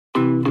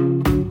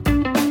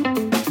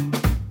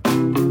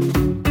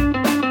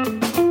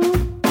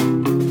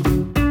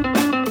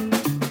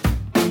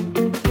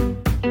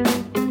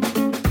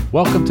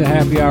Welcome to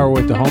Happy Hour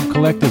with the Home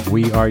Collective.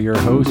 We are your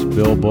hosts,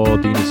 Bill Ball,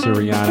 Dina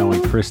Siriano,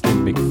 and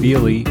Kristen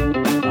McFeely.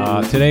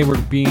 Today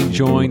we're being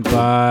joined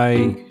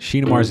by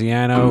Sheena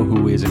Marziano,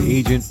 who is an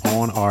agent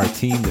on our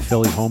team, the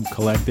Philly Home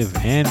Collective,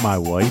 and my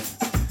wife.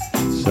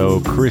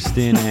 So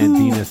Kristen and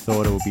Dina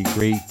thought it would be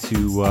great to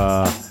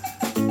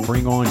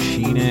bring on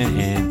Sheena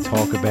and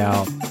talk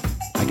about,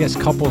 I guess,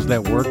 couples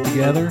that work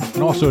together,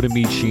 and also to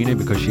meet Sheena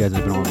because she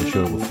hasn't been on the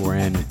show before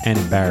and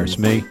embarrass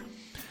me.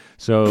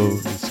 So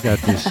it's got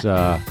this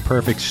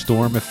perfect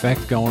storm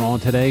effect going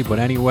on today. But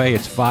anyway,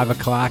 it's 5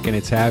 o'clock and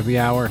it's happy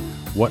hour.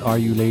 What are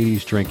you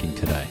ladies drinking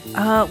today?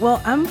 Well,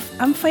 I'm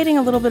fighting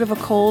a little bit of a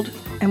cold,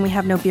 and we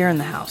have no beer in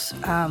the house,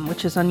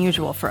 which is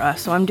unusual for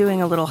us. So I'm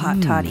doing a little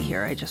hot toddy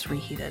here. I just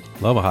reheated.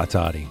 Love a hot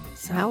toddy.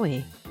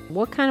 Howie,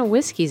 what kind of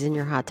whiskey's in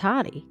your hot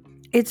toddy?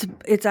 It's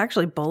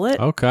actually Bullet.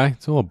 Okay,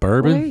 it's a little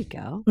bourbon. Well, there you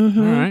go. Mm-hmm.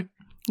 All right.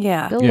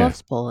 Yeah. Bill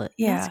loves Bullet.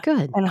 Yeah. That's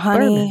good. And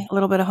honey, Bourbon. a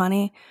little bit of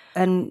honey,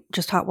 and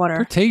just hot water.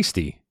 They're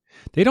tasty.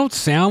 They don't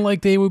sound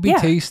like they would be Yeah.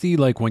 tasty,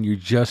 like when you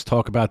just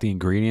talk about the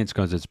ingredients,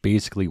 because it's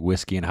basically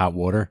whiskey and hot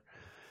water.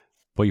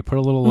 But you put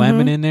a little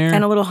lemon in there.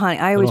 And a little honey.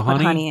 I always Little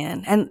put honey? honey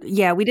in. And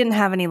yeah, we didn't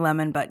have any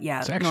lemon, but yeah,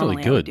 It's actually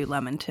normally I would good. do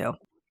lemon too.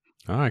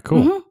 All right,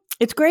 cool. Mhm.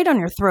 It's great on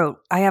your throat.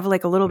 I have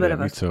like a little bit Yeah, of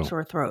me a too.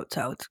 sore throat,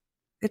 so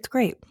it's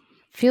great.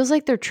 Feels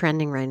like they're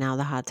trending right now,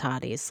 the hot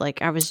toddies.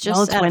 Like I was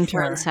just it's at winter.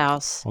 a friend's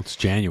house. Well, it's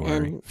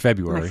January, And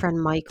February. My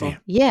friend Michael. Damn.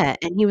 Yeah.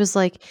 And he was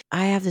like,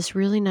 I have this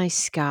really nice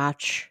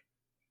scotch.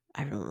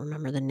 I don't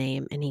remember the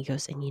name. And he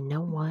goes, and you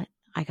know what?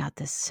 I got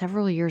this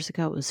several years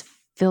ago. It was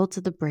filled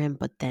to the brim,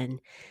 but then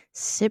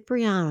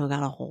Cipriano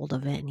got a hold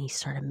of it and he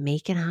started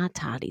making hot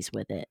toddies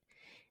with it.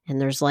 And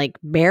there's like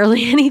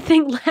barely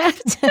anything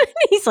left.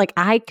 He's like,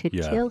 I could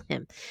kill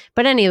him.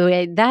 But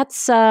anyway,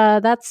 that's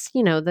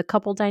the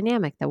couple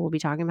dynamic that we'll be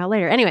talking about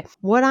later. Anyway,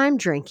 what I'm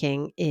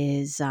drinking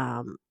is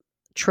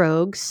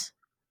Troegs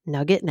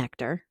Nugget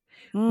Nectar,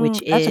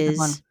 which that's a good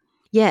one.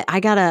 I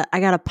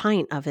got a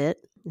pint of it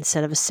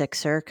instead of a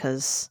sixer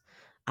because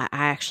I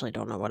actually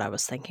don't know what I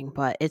was thinking,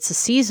 but it's a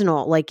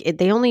seasonal. Like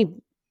they only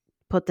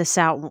put this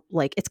out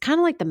like it's kind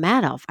of like the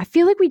Mad Elf. I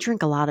feel like we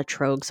drink a lot of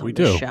Troegs on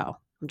this show.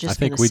 I'm just I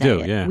think gonna we say do,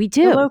 it. yeah. We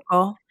They're do,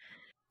 local.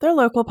 They're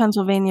local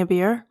Pennsylvania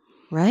beer.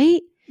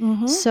 right?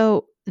 Mm-hmm.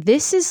 So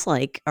this is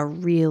like a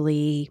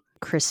really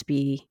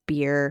crispy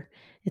beer.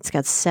 It's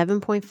got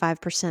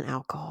 7.5%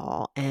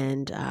 alcohol.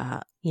 And,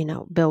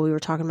 Bill, we were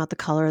talking about the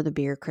color of the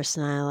beer. Chris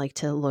and I like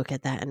to look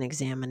at that and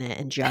examine it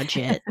and judge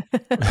it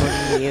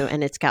according to you.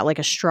 And it's got like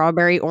a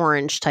strawberry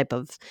orange type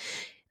of,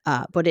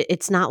 but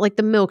it's not like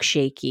the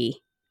milkshakey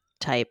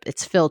type.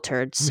 It's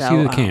filtered. Let me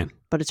see the can.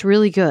 But it's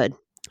really good.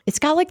 It's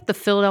got like the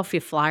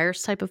Philadelphia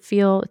Flyers type of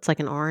feel. It's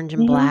like an orange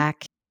and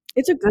black.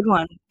 It's a good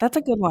one. That's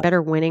a good one.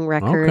 Better winning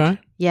record.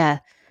 Okay. Yeah.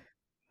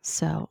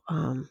 So,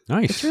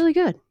 Nice. it's really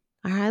good.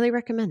 I highly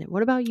recommend it.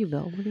 What about you,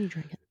 Bill? What are you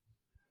drinking?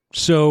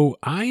 So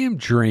I am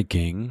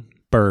drinking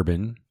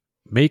bourbon,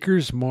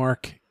 Maker's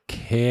Mark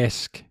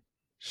Cask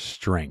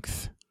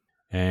Strength,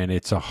 and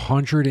it's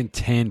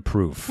 110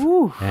 proof.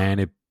 Ooh. And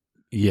it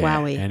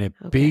Wowie.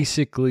 Okay.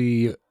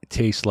 basically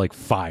tastes like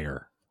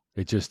fire.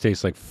 It just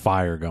tastes like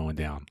fire going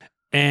down.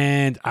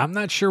 And I'm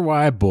not sure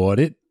why I bought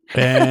it.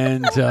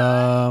 And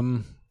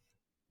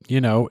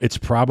it's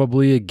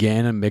probably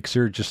again a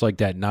mixer just like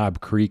that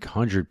Knob Creek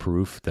 100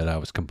 proof that I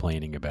was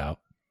complaining about.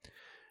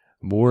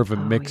 More of a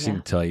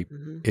mixing type.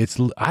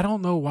 Mm-hmm. I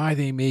don't know why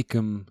they make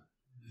them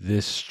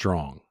this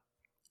strong.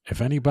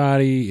 If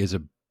anybody is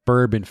a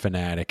bourbon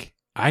fanatic,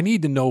 I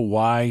need to know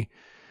why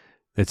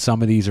that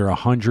some of these are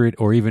 100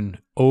 or even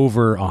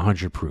over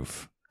 100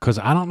 proof. Because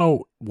I don't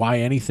know why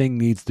anything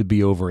needs to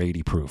be over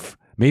 80 proof.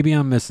 Maybe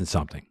I'm missing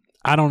something.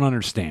 I don't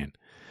understand.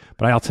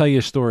 But I'll tell you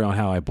a story on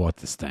how I bought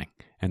this thing.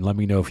 And let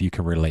me know if you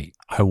can relate.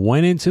 I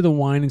went into the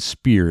Wine and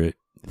Spirit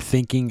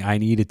thinking I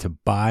needed to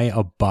buy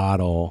a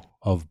bottle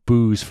of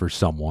booze for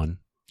someone,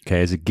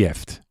 okay, as a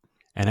gift.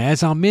 And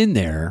as I'm in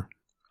there,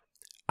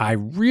 I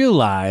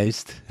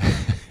realized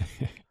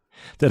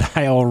that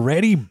I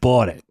already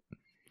bought it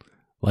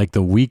like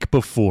the week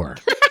before.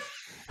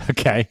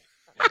 Okay.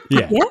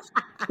 Yeah.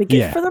 The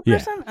gift for the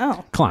person?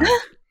 Oh. Klein.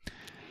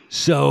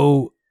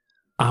 So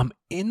I'm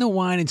in the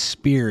Wine and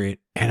Spirit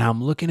and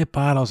I'm looking at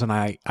bottles and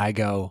I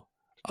go,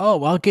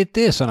 oh, I'll get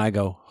this. And I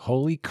go,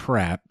 holy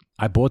crap.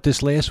 I bought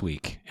this last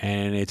week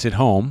and it's at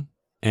home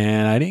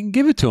and I didn't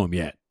give it to him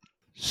yet.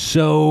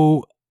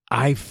 So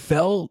I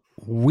felt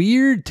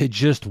weird to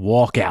just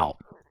walk out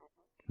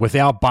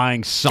without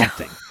buying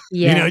something.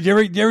 Yeah. You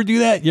ever do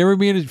that? You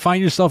ever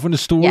find yourself in the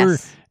store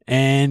Yes.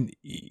 and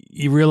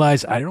you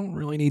realize I don't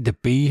really need to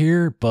be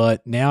here,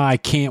 but now I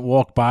can't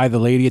walk by the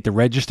lady at the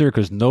register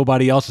because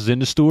nobody else is in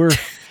the store.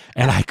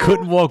 And I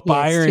couldn't walk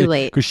by it's her too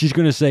late. because she's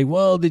going to say,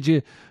 well, did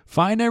you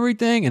find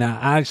everything? And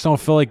I just don't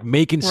feel like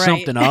making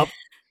something up,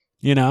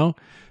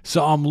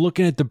 So I'm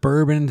looking at the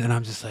bourbon and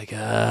I'm just like,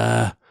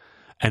 and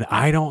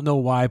I don't know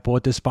why I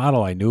bought this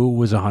bottle. I knew it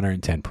was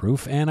 110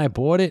 proof and I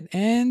bought it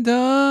and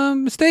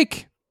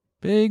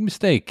big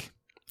mistake,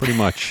 pretty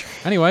much.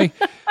 Anyway,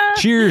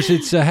 Cheers!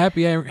 It's a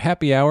happy hour.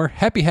 Happy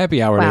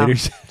hour, Wow.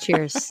 ladies.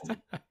 Cheers.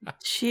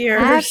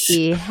 Cheers.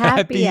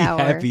 Happy hour.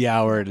 Happy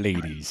hour,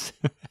 ladies.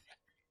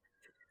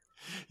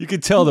 You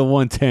can tell the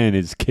 110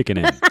 is kicking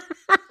in.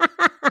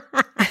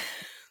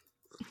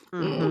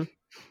 Mhm.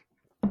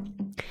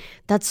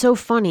 That's so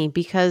funny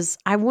because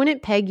I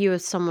wouldn't peg you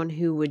as someone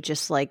who would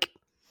just like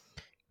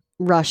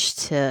rush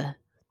to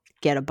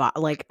get a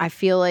bottle. Like, I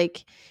feel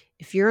like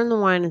if you're in the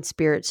wine and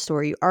spirit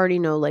store, you already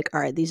know, like, all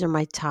right, these are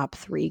my top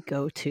 3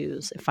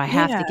 go-tos. If I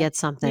have to Yeah, get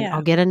something, yeah.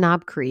 I'll get a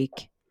Knob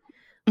Creek.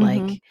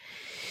 Mhm. Like,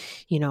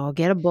 I'll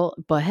get a bull.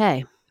 But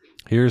hey,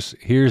 Here's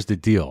the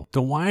deal.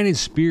 The wine and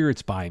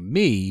spirits by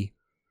me,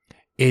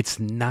 it's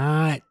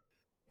not.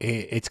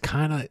 It's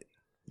kind of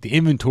the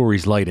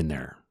inventory's light in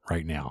there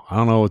right now. I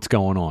don't know what's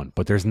going on,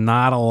 but there's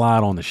not a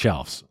lot on the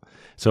shelves.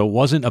 So it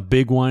wasn't a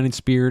big wine and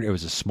spirit. It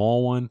was a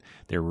small one.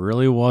 There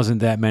really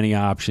wasn't that many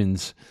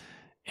options.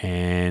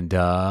 And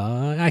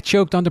I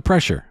choked under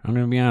pressure. I'm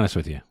going to be honest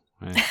with you.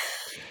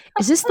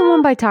 is this the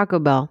one by Taco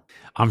Bell?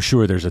 I'm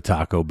sure there's a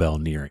Taco Bell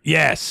near it.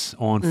 Yes,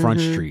 on Front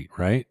Mhm. Street,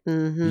 right?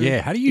 Mm-hmm.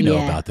 Yeah. How do you know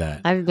Yeah. about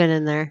that? I've been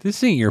in there.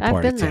 This ain't your I've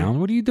part of been there. town.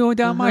 What are you doing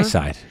down my Uh-huh.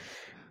 side?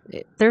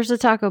 There's a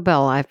Taco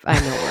Bell. I know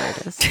where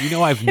it is. You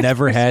know, I've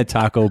never had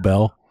Taco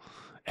Bell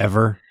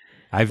ever.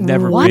 I've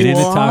never What? been in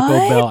a Taco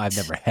What? Bell. I've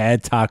never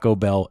had Taco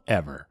Bell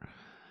ever.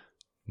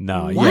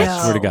 No, What? yeah,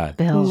 I swear to God.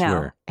 Bill. I No.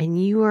 swear.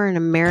 And you are an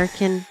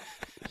American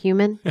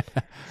human?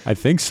 I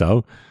think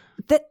so.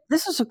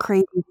 This is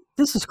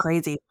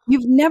crazy.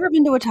 You've never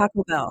been to a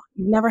Taco Bell.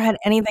 You've never had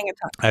anything at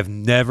Taco I've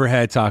never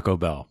had Taco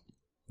Bell.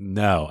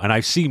 No. And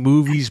I've seen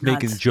movies That's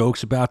making nuts.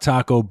 jokes about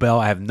Taco Bell.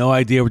 I have no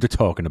idea what they're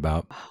talking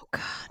about. Oh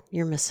God,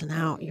 you're missing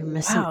out. You're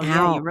missing Wow, out.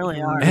 yeah, you really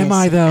You're are. Am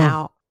I, missing though?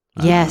 out.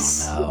 I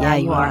Yes. don't know. Yeah,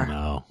 you I are. don't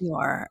know. You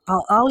are.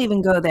 I'll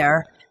even go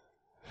there.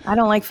 I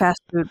don't like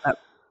fast food, but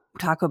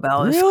Taco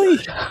Bell is Really?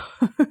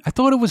 good. I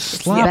thought it was the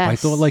slop. I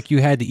best. thought like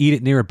you had to eat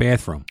it near a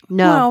bathroom.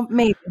 No, Well,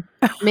 maybe.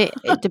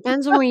 it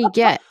depends on where you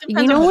get. You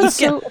Depends know on what's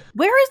what you so?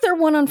 Where is there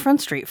one on Front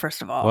Street?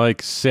 First of all,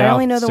 Like south,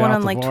 only know the one south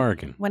on, like, of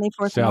Oregon. 24th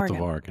and South Oregon.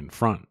 of Oregon,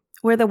 front.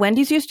 Where the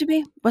Wendy's used to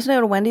be? Wasn't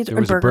it a Wendy's There or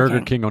was Burger a Burger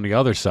King? King on the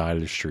other side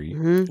of the street.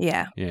 Mhm.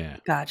 Yeah, Yeah.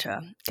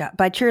 gotcha.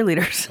 By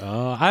cheerleaders.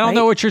 I don't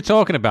know Right? what you're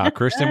talking about,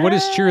 Kristen. What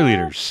is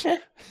cheerleaders?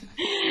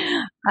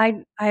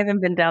 I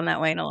haven't been down that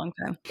way in a long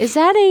time. Is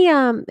that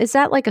a Is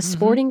that like a Mhm.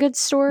 sporting goods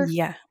store?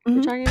 Yeah. You're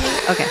Mhm. talking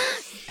about? Okay.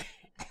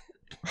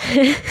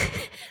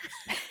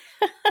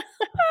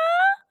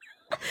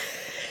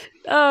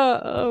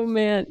 oh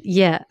man,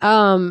 yeah.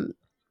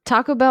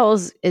 Taco Bell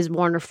is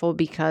wonderful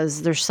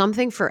because there's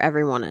something for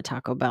everyone at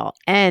Taco Bell,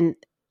 and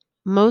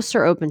most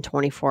are open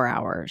 24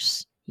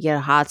 hours. You get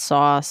a hot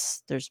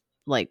sauce. There's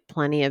like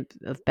plenty of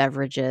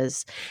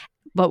beverages.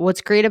 But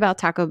what's great about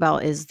Taco Bell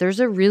is there's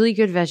a really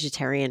good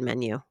vegetarian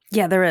menu.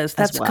 Yeah, there is.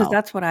 That's because well.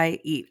 that's what I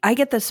eat. I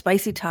get the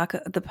spicy taco,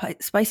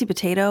 spicy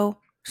potato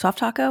soft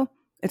taco.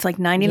 It's like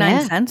 99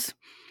 Yeah. cents,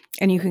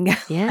 and you can get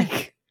Yeah.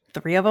 like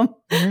 3 of them,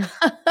 Yeah.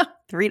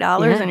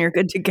 $3, Yeah. and you're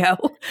good to go.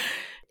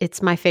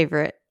 It's my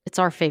favorite. It's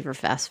our favorite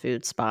fast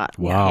food spot,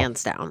 Wow.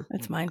 hands down.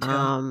 That's mine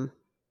too.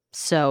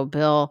 So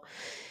Bill,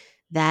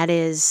 that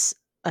is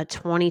a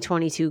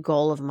 2022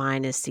 goal of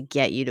mine is to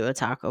get you to a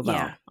Taco Bell.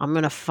 Yeah. I'm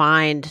gonna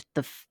find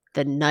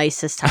the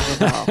nicest Taco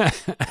Bell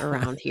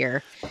around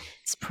here.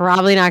 It's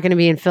probably not going to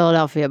be in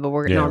Philadelphia, but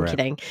Yeah, no, I'm right.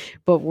 kidding.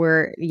 But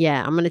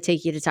I'm going to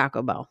take you to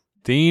Taco Bell.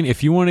 Dean,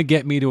 if you want to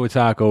get me to a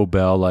Taco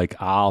Bell, like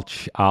I'll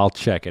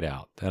check it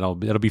out. It'll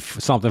be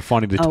something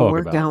funny to Oh, talk we're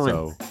about. going.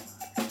 So,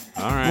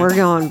 all right. We're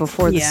going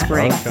before the Yeah.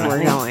 spring. Okay.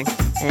 We're going,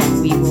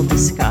 and we will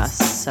discuss.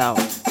 So,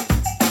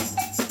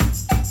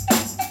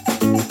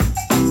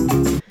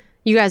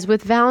 you guys,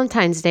 with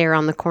Valentine's Day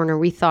around the corner,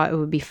 we thought it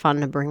would be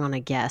fun to bring on a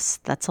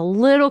guest that's a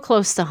little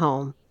close to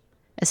home,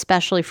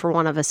 especially for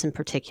one of us in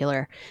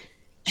particular.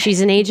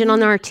 She's an agent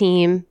on our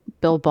team.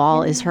 Bill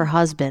Ball is her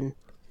husband.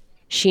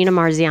 Sheena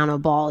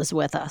Marziano Ball is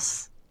with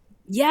us.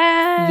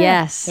 Yeah.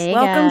 Yes. Hey,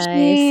 Welcome, guys.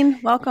 Sheen.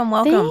 Welcome.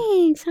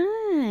 Thanks.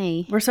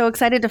 Hi. We're so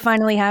excited to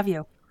finally have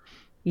you.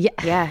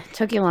 Yeah,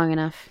 took you long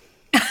enough.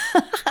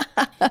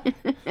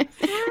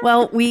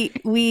 Well,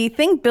 we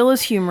think Bill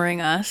is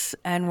humoring us,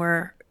 and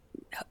we're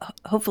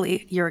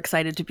hopefully you're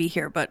excited to be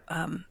here. But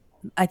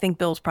I think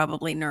Bill's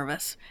probably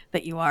nervous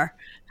that you are.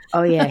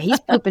 Oh yeah, he's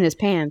pooping his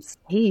pants.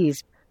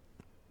 He's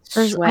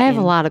I have sweating.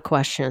 a lot of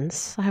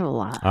questions. I have a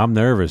lot. I'm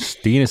nervous.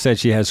 Dina said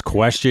she has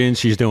questions.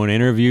 She's doing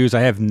interviews.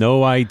 I have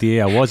no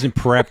idea. I wasn't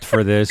prepped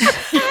for this.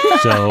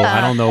 So I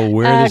don't know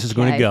where this is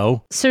going to Okay.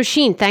 go. So,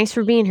 Sheen, thanks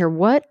for being here.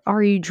 What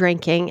are you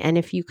drinking? And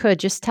if you could,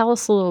 just tell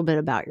us a little bit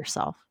about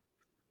yourself.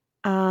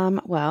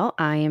 Well,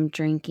 I am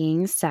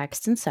drinking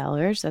Saxton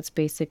Cellars. That's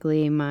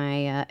basically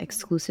my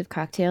exclusive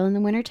cocktail in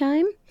the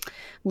wintertime. A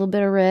little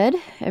bit of red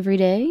every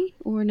day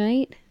or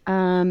night.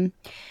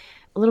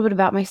 A little bit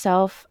about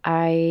myself.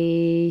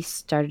 I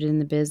started in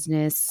the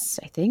business,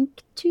 I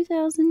think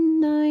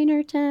 2009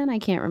 or 10. I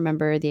can't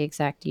remember the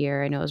exact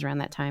year. I know it was around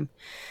that time.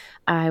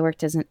 I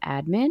worked as an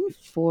admin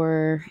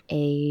for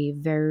a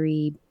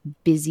very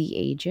busy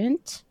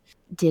agent.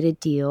 did a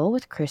deal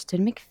with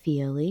Kristen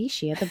McFeely.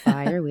 She had the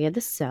buyer, we had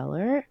the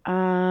seller.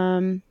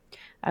 I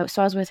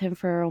was with him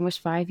for almost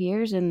 5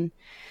 years, and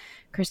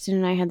Kristen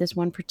and I had this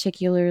one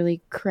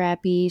particularly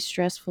crappy,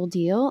 stressful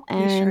deal, We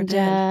sure and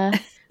did.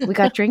 we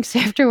got drinks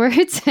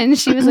afterwards, and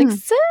she was like,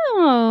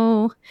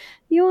 "So,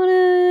 you want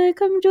to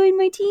come join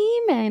my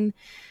team?" And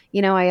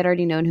I had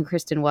already known who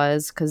Kristen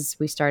was because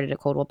we started at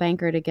Coldwell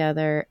Banker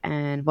together,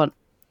 and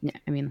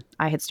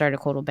I had started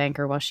Coldwell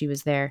Banker while she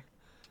was there,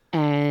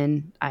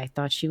 and I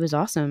thought she was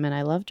awesome, and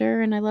I loved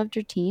her, and I loved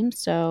her team,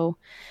 so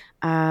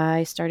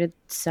I started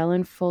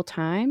selling full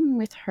time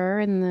with her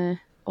and the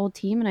old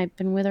team, and I've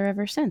been with her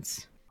ever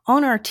since.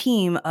 On our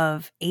team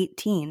of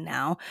 18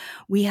 now,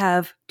 we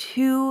have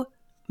 2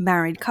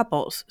 married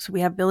couples. So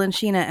we have Bill and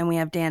Sheena, and we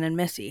have Dan and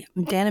Missy.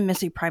 Dan and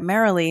Missy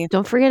primarily.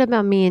 Don't forget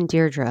about me and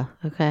Deirdre,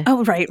 okay?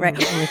 Oh, right. I'm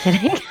only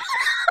kidding.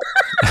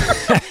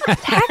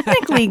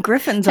 Technically,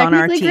 Griffin's on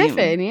our team.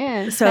 Griffin,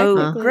 yeah. So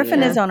technically,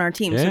 Griffin yeah. is on our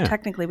team. So Yeah.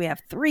 technically, we have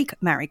 3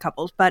 married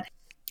couples. But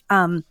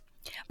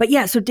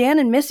yeah, so Dan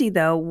and Missy,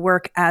 though,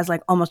 work as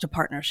like almost a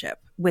partnership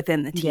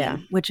within the team, Yeah.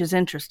 which is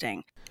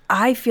interesting.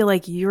 I feel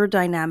like your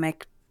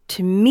dynamic,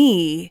 to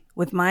me,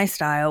 with my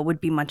style, would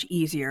be much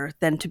easier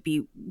than to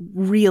be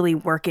really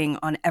working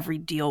on every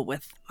deal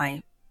with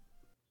my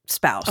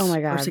spouse. Oh my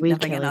or God, we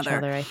significant kill each other.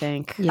 other, I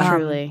think. Yeah.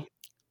 Truly.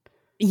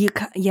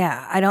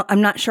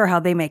 I'm not sure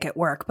how they make it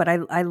work, but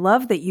I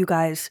love that you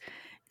guys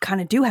kind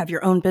of do have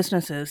your own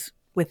businesses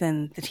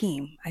within the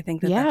team. I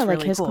think that's like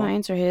really his cool.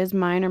 clients are his,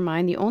 mine or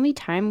mine. The only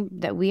time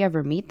that we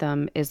ever meet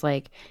them is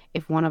like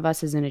if one of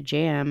us is in a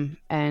jam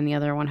and the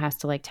other one has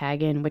to like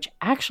tag in, which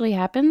actually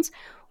happens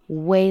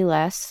way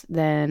less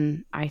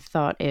than I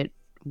thought it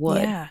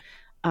would. Yeah.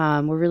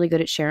 We're really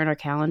good at sharing our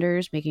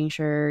calendars, making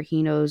sure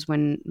he knows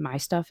when my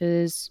stuff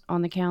is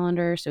on the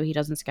calendar so he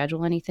doesn't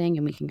schedule anything,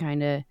 and we can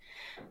kind of,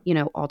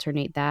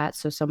 alternate that.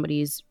 So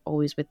somebody's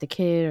always with the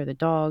kid or the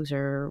dogs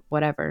or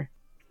whatever.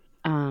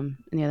 And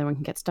the other one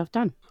can get stuff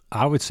done.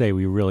 I would say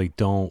we really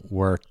don't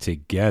work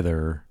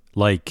together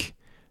like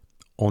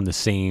on the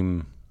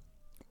same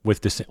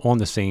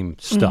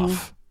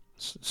stuff.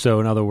 So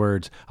in other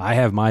words, I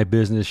have my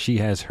business, she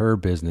has her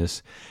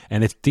business,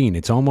 and it's Dean.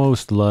 It's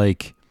almost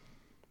like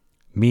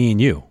me and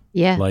you.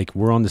 Yeah. Like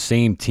we're on the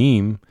same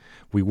team.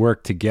 We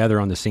work together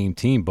on the same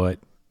team, but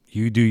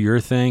you do your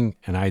thing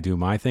and I do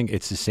my thing.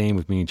 It's the same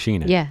with me and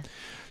Sheena. Yeah.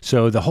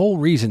 So the whole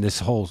reason this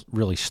whole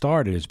really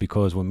started is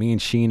because when me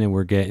and Sheena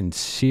were getting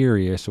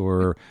serious,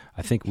 or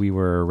I think we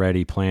were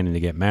already planning to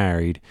get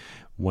married,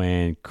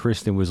 when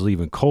Kristen was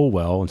leaving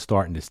Coldwell and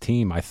starting this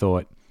team, my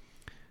thought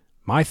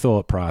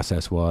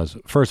process was,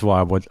 first of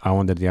all, I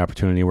wanted the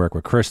opportunity to work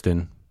with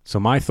Kristen. So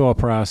my thought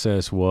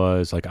process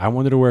was like, I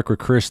wanted to work with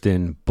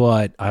Kristen,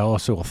 but I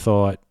also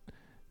thought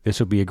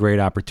this would be a great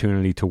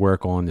opportunity to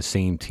work on the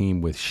same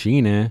team with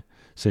Sheena,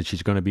 since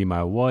she's going to be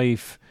my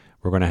wife.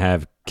 We're going to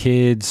have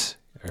kids.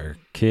 Or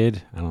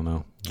kid, I don't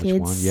know which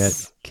one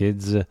yet.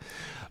 Kids,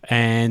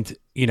 and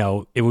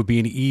it would be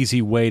an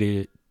easy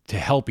way to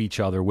help each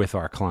other with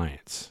our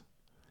clients.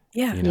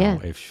 Yeah.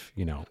 If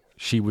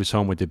she was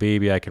home with the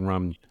baby, I can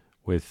run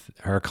with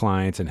her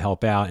clients and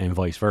help out, and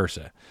vice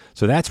versa.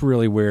 So that's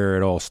really where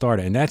it all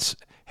started, and that's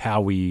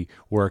how we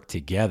work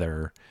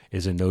together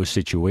is in those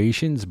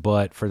situations.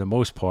 But for the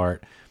most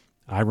part,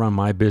 I run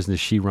my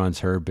business, she runs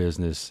her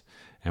business.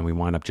 And we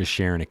wind up just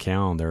sharing a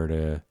calendar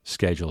to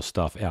schedule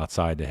stuff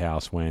outside the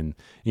house when,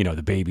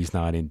 the baby's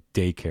not in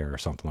daycare or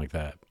something like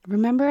that.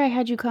 Remember I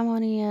had you come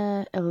on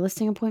a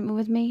listing appointment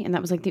with me? And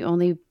that was like the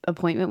only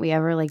appointment we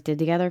ever like did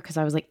together because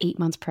I was like 8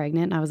 months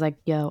pregnant. And I was like,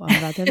 yo, I'm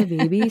about to have a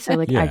baby. So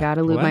like Yeah. I got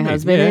to loop Well, that my made-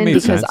 husband yeah, that in made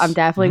because sense. I'm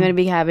definitely Mhm. going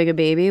to be having a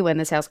baby when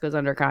this house goes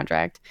under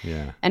contract.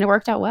 Yeah. And it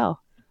worked out well.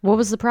 What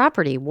was the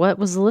property? What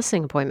was the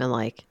listing appointment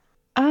like?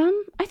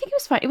 I think it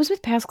was fine. It was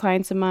with past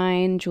clients of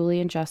mine,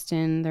 Julie and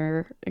Justin.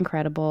 They're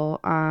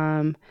incredible.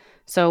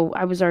 So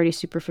I was already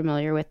super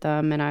familiar with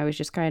them, and I was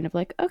just kind of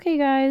like, okay,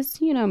 guys,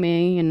 you know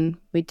me. And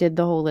we did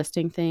the whole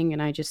listing thing,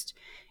 and I just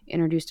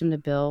introduced him to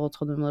Bill,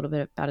 told him a little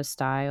bit about his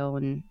style,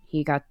 and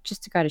he got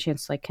a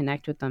chance to like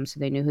connect with them so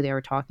they knew who they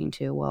were talking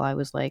to while I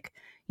was like,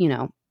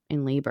 in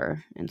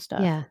labor and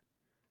stuff. Yeah.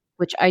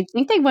 Which I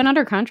think they went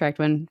under contract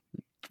when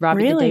the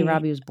day Really?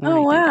 Robbie was born.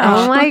 Oh, I think,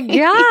 wow. Oh my actually.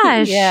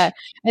 gosh. Yeah.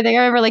 I think I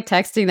remember like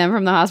texting them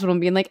from the hospital and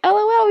being like,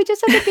 LOL, we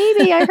just had a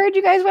baby. I heard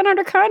you guys went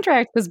under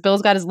contract because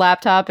Bill's got his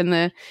laptop in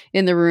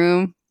the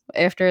room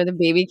after the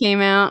baby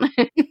came out.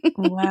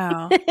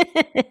 Wow.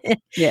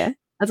 Yeah.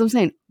 That's what I'm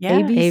saying.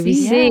 Yeah.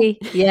 ABC.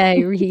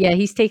 Yeah,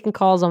 he's taking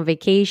calls on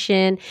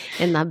vacation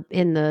in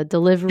the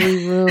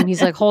delivery room.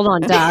 He's like, "Hold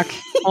on, doc.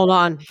 Hold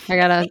on.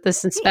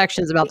 This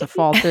inspection's about to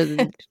fall through.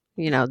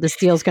 This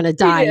deal's going to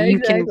die. Yeah, You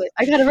exactly.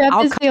 I got to wrap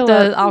I'll this cut deal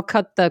the up. I'll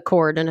cut the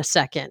cord in a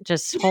second.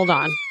 Just hold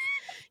on.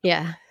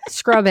 Yeah.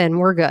 Scrub in.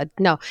 We're good.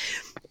 No.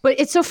 But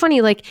it's so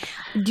funny. Like,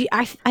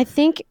 I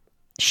think,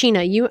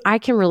 Sheena, I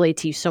can relate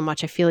to you so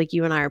much. I feel like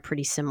you and I are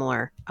pretty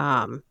similar.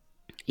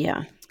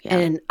 Yeah.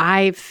 And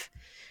as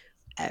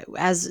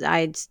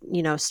I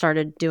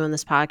started doing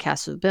this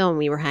podcast with Bill and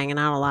we were hanging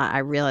out a lot, I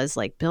realized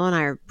like Bill and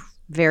I are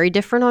very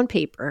different on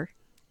paper.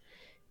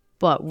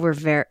 but we're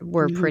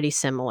Mhm. pretty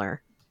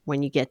similar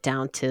when you get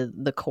down to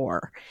the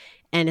core.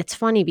 And it's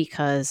funny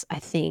because I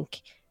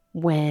think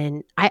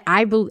when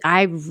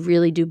I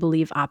really do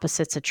believe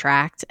opposites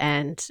attract,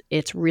 and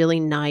it's really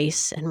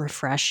nice and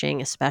refreshing,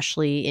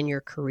 especially in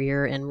your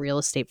career in real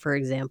estate, for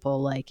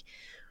example, like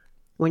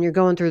when you're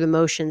going through the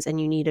motions and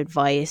you need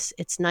advice,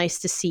 it's nice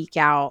to seek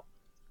out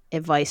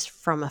advice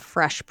from a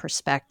fresh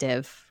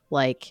perspective.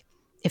 Like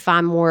if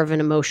I'm more of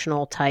an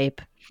emotional type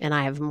and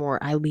I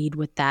lead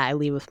with that, I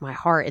lead with my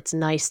heart, it's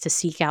nice to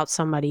seek out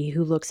somebody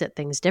who looks at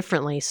things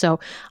differently. So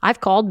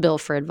I've called Bill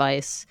for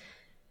advice,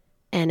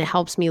 and it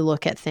helps me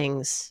look at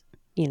things,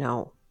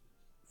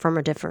 from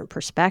a different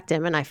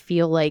perspective. And I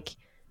feel like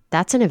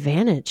that's an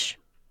advantage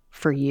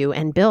for you.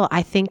 And Bill,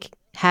 I think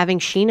having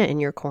Sheena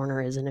in your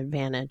corner is an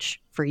advantage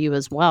for you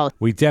as well.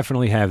 We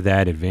definitely have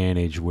that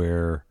advantage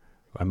where,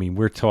 I mean,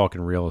 we're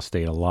talking real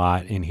estate a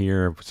lot in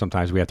here.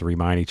 Sometimes we have to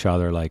remind each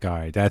other, like, all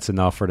right, that's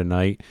enough for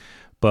tonight.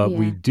 But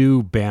we Yeah.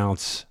 do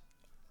bounce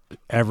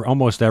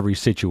almost every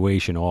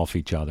situation off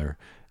each other.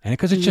 And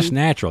because it's just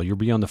natural, you'll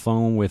be on the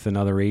phone with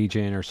another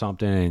agent or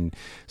something, and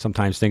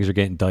sometimes things are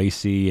getting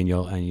dicey, and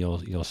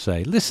you'll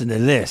say, "Listen to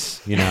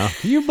this," Can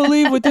you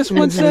believe what this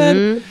one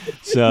said?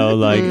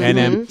 So and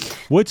then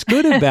what's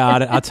good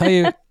about it,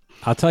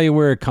 I'll tell you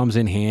where it comes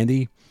in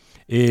handy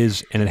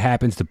is, and it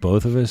happens to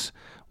both of us.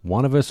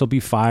 One of us will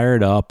be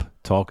fired up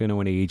talking to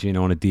an agent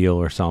on a deal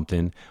or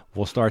something.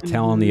 We'll start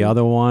telling the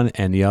other one,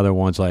 and the other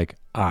one's like,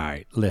 "All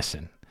right,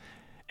 listen."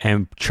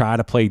 And try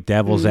to play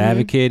devil's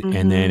advocate,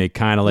 and then it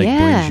kind of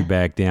brings you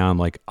back down,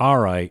 like, all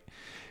right.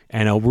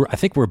 And I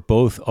think we're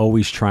both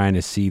always trying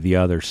to see the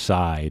other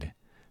side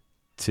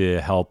to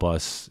help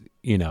us,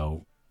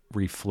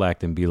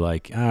 reflect and be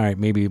like, all right,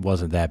 maybe it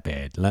wasn't that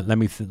bad. Let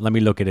me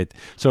look at it.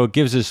 So it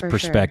gives us For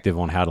perspective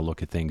on how to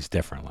look at things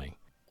differently.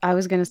 I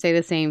was going to say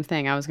the same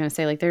thing. I was going to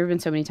say, like, there have been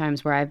so many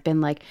times where I've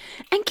been like,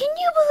 and can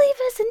you believe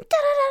this? And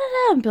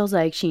da-da-da-da-da. And Bill's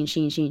like,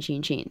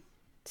 Sheen.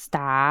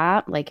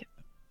 Stop. Like,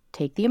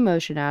 take the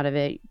emotion out of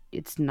it.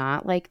 It's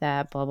not like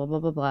that, blah, blah, blah,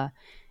 blah, blah.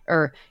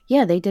 Or,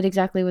 yeah, they did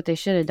exactly what they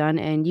should have done,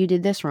 and you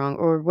did this wrong,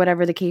 or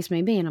whatever the case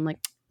may be. And I'm like,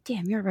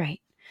 damn, you're right.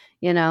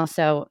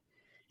 So.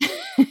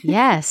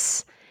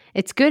 Yes.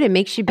 It's good. It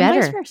makes you And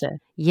better. vice versa.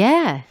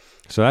 Yeah.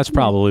 So that's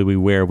probably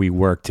where we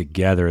work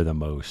together the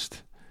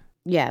most.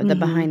 Yeah, the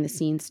behind the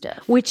scenes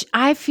stuff. Which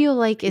I feel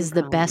like is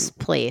the Colin. best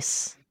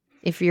place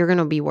if you're going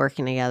to be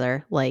working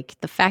together. Like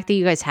the fact that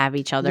you guys have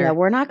each other. Yeah,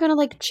 we're not going to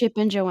like Chip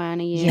and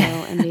Joanna you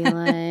and be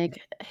like,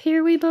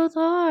 here we both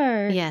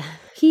are. Yeah.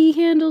 He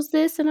handles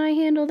this and I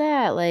handle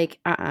that. Like,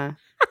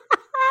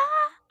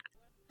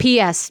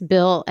 P.S.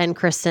 Bill and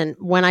Kristen,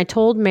 when I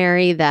told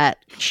Mary that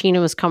Sheena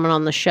was coming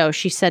on the show,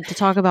 she said to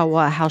talk about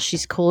how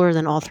she's cooler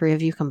than all three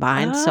of you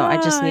combined. So I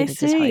just needed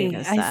to tell you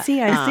guys that. I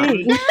see.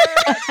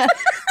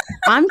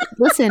 I'm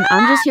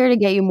just here to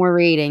get you more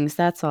ratings.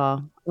 That's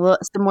all.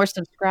 Some more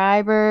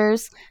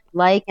subscribers,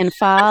 like and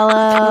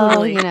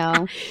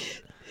follow,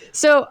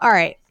 So, all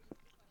right.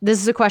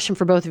 This is a question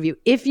for both of you.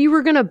 If you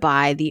were going to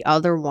buy the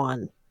other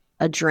one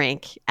a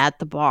drink at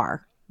the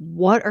bar,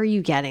 what are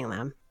you getting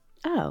them?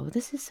 Oh,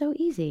 this is so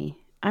easy.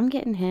 I'm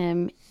getting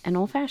him an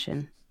old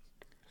fashioned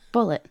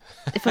bullet.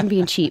 If I'm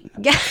being cheap.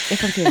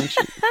 If I'm feeling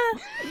cheap.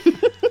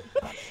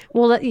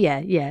 Well,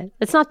 yeah.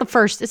 It's not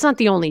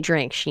the only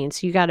drink, Sheen.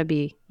 So you got to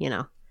be,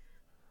 Yeah.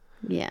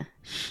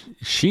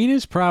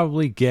 Sheena's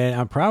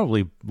I'll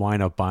probably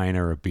wind up buying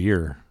her a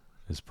beer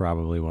is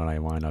probably what I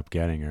wind up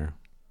getting her.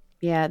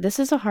 Yeah, this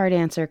is a hard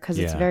answer because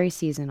it's Yeah. very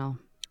seasonal.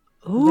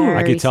 Ooh.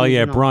 I could tell you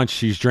at seasonal. brunch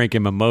she's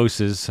drinking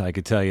mimosas. I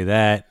could tell you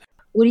that.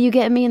 What are you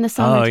getting me in the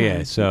summertime? Oh,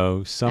 yeah.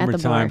 So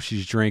summertime bar.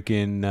 she's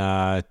drinking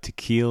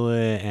tequila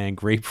and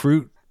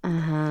grapefruit.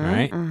 Uh-huh.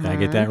 Right? Did I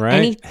get that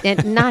right?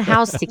 Not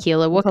house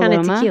tequila. What kind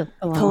of tequila?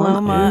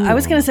 Paloma. Ooh. I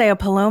was going to say a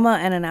Paloma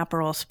and an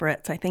Aperol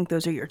Spritz. I think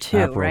those are your two,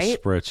 Aperol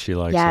right? Spritz she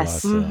likes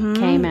Yes. a lot.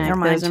 So. K-Mac. They're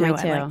mine Those are my too.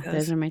 I two. like those.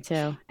 Those are my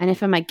two. And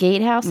if I'm at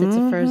Gatehouse, it's a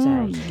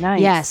Frosé.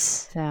 Nice.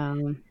 Yes.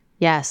 So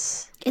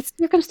Yes. it's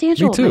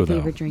circumstantial. Me too, what my though.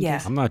 favorite drink Yeah.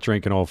 is. I'm not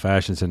drinking old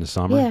fashions in the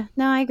summer. Yeah.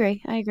 No, I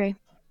agree.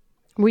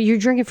 Were you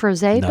drinking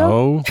Frosé, Bill?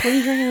 No. What are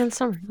you drinking in the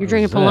summer? You're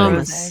drinking Rosé.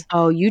 Palomas.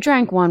 Oh, you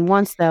drank one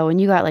once though, and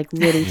you got like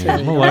litty Yeah, I'm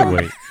titty. a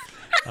lightweight.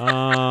 What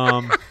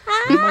am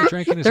I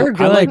drinking this They're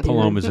I like good, dude.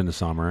 Palomas in the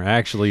summer.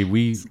 Actually,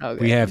 we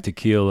have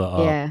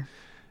tequila. Yeah.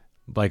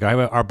 Like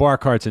our bar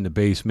cart's in the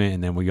basement,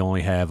 and then we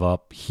only have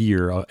up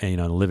here, the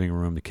living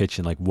room, the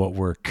kitchen, like what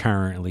we're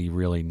currently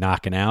really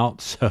knocking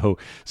out. So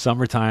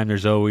summertime,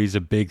 there's always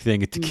a big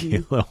thing of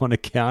tequila on the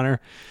counter,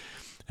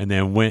 and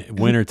then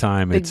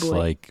wintertime, Big it's boy.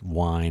 like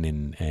wine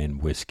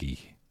and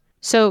whiskey.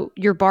 So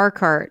your bar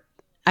cart,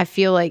 I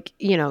feel like,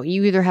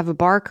 you either have a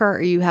bar cart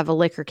or you have a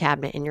liquor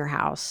cabinet in your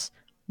house.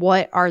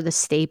 What are the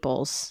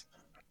staples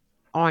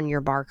on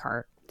your bar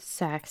cart?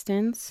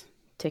 Saxton's,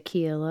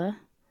 tequila,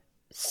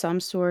 some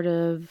sort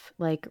of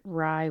like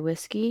rye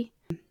whiskey,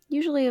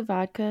 usually a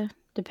vodka,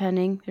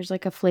 depending. There's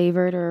like a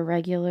flavored or a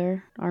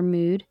regular, our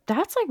mood.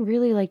 That's like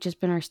really like just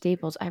been our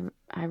staples. I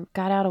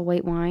got out a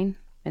white wine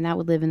and that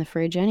would live in the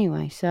fridge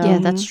anyway. So Yeah,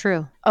 that's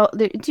true. Oh,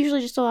 it's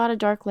usually just a lot of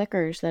dark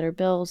liquors that are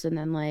bills, and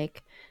then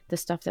like the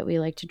stuff that we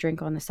like to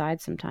drink on the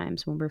side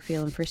sometimes when we're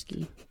feeling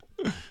frisky.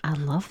 I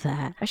love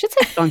that. I should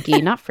say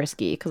funky, not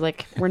frisky, because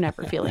like we're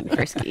never feeling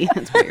frisky.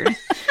 That's weird.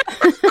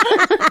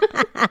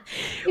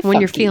 When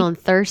you're Funky. feeling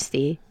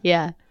thirsty.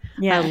 Yeah.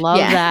 Yeah. I love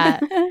Yeah.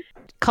 that.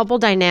 Couple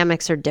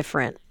dynamics are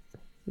different.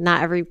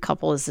 Not every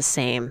couple is the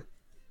same.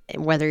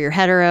 Whether you're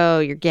hetero,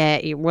 you're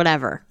gay, you're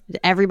whatever.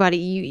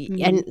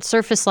 Everybody, and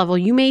surface level,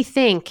 you may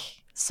think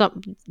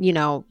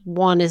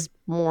one is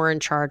more in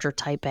charge or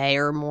type A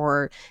or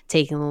more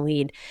taking the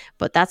lead,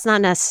 but that's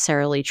not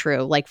necessarily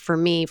true. Like for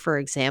me, for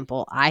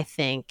example, I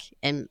think,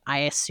 and I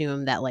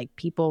assume that like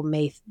people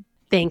may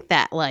think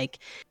that like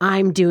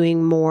I'm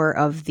doing more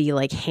of the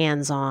like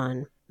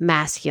hands-on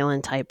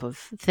masculine type of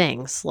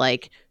things,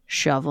 like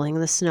shoveling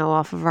the snow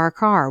off of our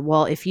car.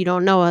 Well, if you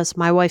don't know us,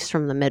 my wife's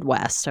from the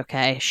Midwest,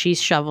 okay?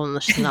 She's shoveling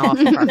the snow off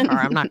of our car.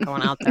 I'm not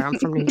going out there. I'm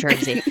from New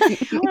Jersey.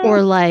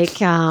 Or like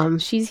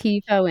She's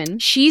he-hoing.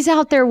 she's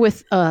out there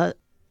with a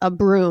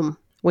broom,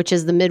 which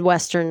is the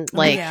Midwestern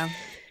like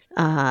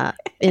yeah.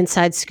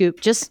 inside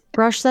scoop. Just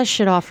brush that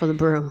shit off with a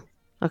broom.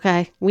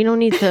 Okay? We don't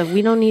need the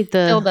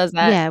Phil does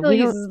that. Yeah, Phil we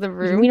uses the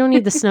broom. don't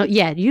need the snow.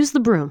 Yeah, use the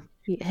broom.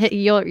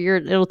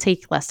 It'll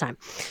take less time.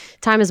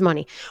 Time is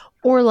money.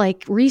 Or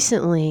like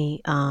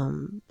recently,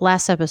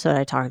 last episode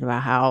I talked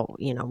about how,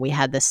 we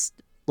had this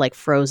like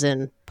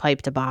frozen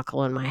pipe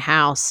debacle in my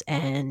house,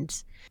 and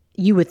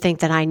you would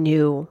think that I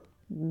knew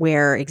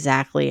where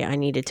exactly I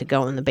needed to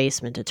go in the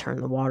basement to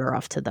turn the water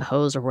off to the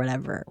hose or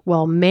whatever.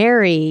 Well,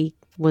 Mary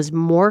was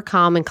more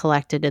calm and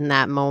collected in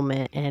that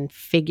moment and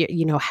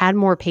had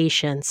more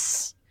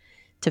patience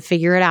to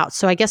figure it out.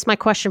 So I guess my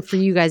question for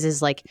you guys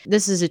is like,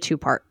 this is a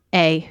two-part.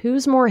 A,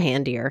 who's more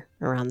handier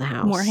around the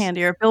house? More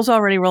handier. Bill's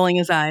already rolling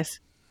his eyes.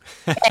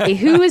 A,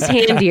 who is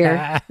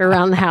handier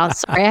around the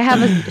house? Sorry, I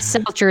have a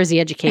South Jersey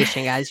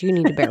education, guys. You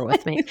need to bear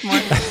with me.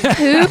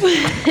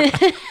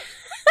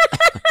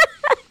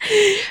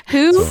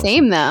 Who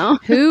Same though.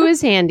 who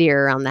is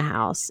handier around the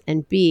house?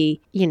 And B,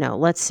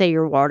 let's say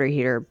your water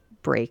heater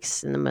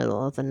breaks in the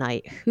middle of the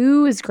night.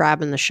 Who is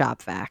grabbing the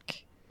shop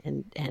vac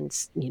and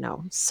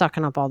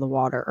sucking up all the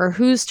water? Or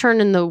who's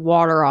turning the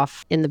water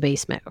off in the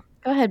basement?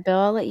 Go ahead, Bill.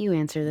 I'll let you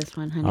answer this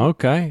one, honey.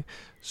 Okay.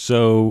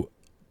 So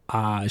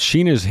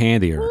Sheena's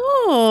handier.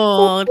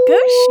 Oh, go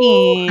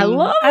Sheen. I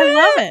love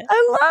it.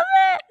 I love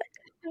it.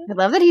 I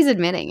love that he's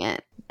admitting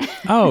it.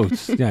 Oh,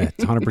 yeah,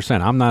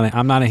 100%. I'm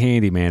not a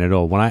handyman at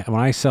all. When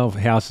I sell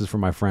houses for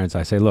my friends,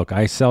 I say, look,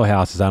 I sell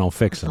houses, I don't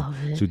fix them.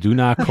 Love it. So do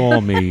not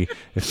call me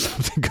if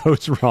something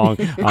goes wrong.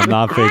 I'm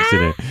not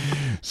fixing it.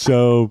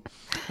 So,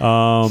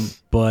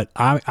 but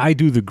I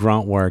do the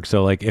grunt work.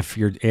 So like if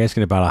you're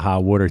asking about a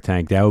hot water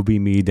tank, that would be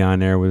me down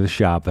there with a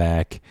shop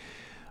vac.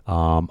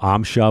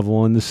 I'm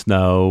shoveling the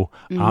snow.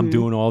 I'm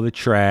doing all the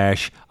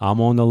trash.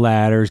 I'm on the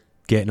ladders,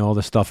 getting all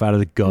the stuff out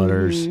of the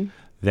gutters.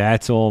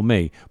 That's all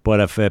me. But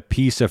if a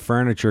piece of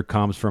furniture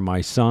comes from my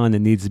son that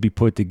needs to be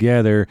put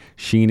together,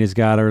 Sheena's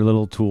got her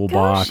little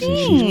toolbox and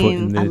she's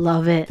putting I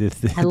love it.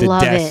 the I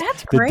love desk, it.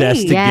 That's the great.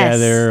 desk Yes.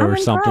 together or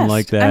I'm something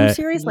like impressed. I'm that.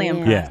 seriously Yeah.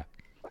 impressed. Yeah.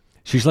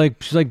 She's like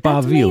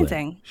Bob That's Vila.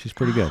 amazing. She's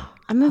pretty good.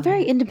 I'm a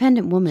very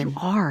independent woman. You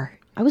are.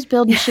 I was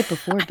building shit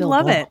before I Bill.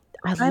 love Ball. it.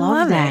 I I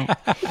love love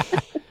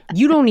that.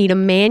 You don't need a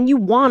man. You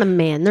want a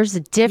man. There's a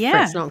difference.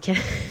 Yeah. No, I'm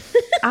kidding.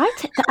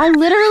 I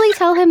literally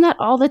tell him that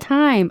all the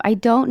time. I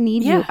don't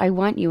need you. Yeah. I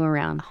want you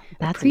around.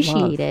 That's Appreciate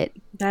love. it.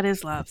 That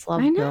is love. That's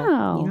love, I Bill.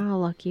 know. You know how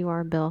lucky you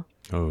are, Bill.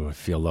 Oh, I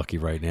feel lucky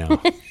right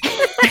now.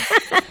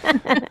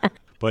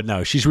 But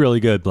no, she's really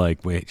good. Like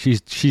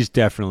she's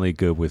definitely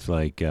good with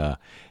like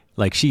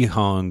she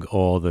hung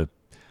all the,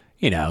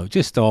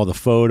 just all the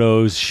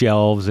photos,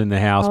 shelves in the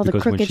house All the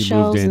because when crooked she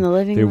moved shelves in the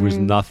living there was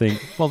room. nothing.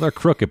 Well, they're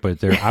crooked,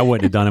 but I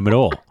wouldn't have done them at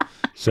all.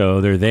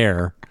 So they're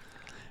there.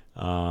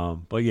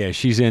 But yeah,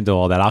 she's into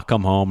all that. I'll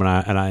come home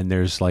and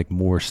there's like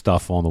more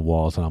stuff on the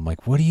walls, and I'm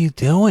like, what are you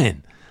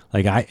doing?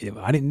 Like I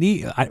didn't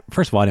need.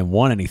 First of all, I didn't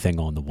want anything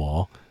on the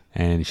wall,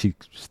 and she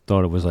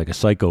thought it was like a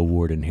psycho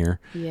ward in here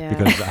Yeah.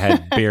 because I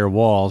had bare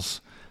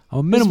walls.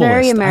 I'm a It's minimalist.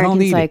 very I don't American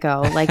need it.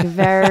 Psycho, like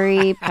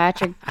very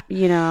Patrick,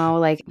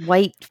 like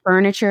white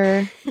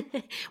furniture.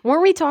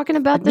 Weren't we talking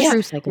about this?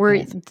 True psychopath. Where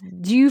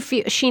do you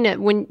feel,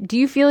 Sheena? Do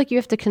you feel like you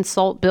have to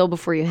consult Bill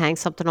before you hang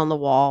something on the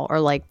wall, or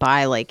like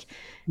buy like?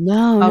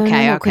 No,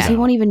 Okay, because okay. he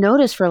won't even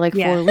notice for like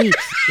Yeah. 4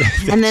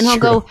 weeks, and then he'll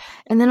true.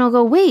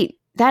 go, wait,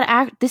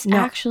 this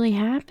actually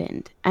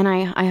happened, and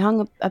I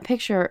hung a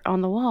picture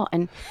on the wall,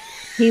 and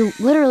he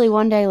literally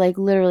one day, like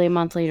literally a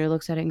month later,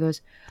 looks at it and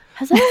goes,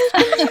 "Has that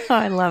always been?"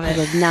 I love I was it.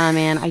 like, "Nah,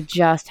 man, I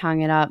just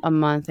hung it up a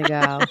month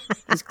ago."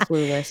 He's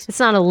clueless. It's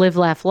not a live,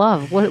 laugh,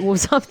 love. What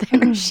was up there,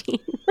 Sheena?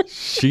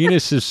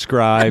 Sheena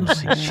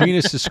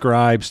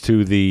subscribes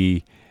to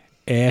the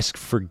ask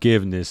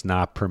forgiveness,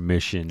 not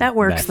permission. That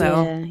works, method.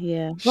 though.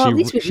 Yeah. Well, at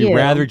least with she'd you.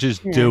 rather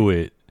just Yeah. do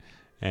it,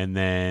 and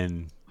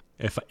then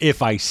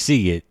if I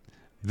see it,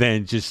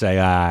 than just say,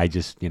 I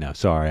just,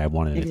 sorry, I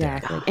wanted it there.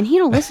 Exactly. And he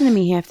don't listen to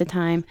me half the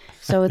time.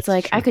 So it's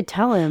like, I could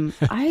tell him,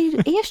 I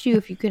asked you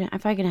if I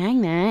could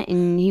hang that,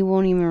 and he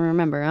won't even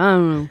remember. I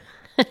don't know.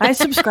 I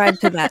subscribe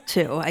to that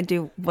too. I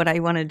do what I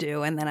want to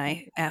do, and then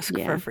I ask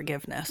Yeah. for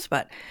forgiveness.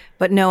 But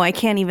no, I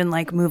can't even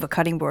like move a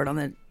cutting board on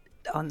the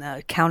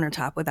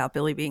countertop without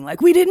Billy being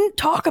like, "We didn't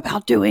talk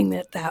about doing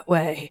it that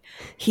way."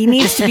 He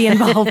needs to be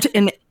involved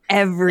in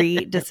every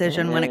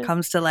decision when it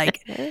comes to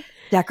like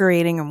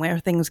decorating and where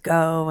things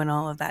go and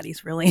all of that.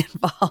 He's really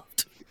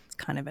involved. It's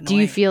kind of annoying. Do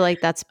you feel like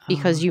that's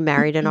because you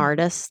married an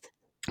artist?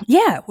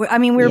 Yeah, we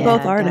were Yeah,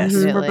 both artists.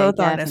 We're definitely, both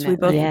artists. We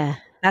both. definitely. Yeah.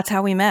 That's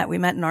how we met. We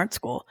met in art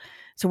school.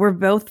 So we're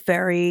both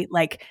very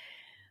like,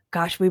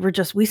 gosh,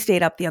 we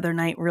stayed up the other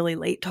night really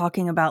late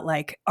talking about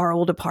like our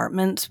old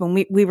apartments when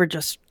we were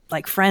just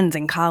like friends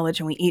in college,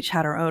 and we each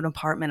had our own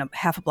apartment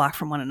half a block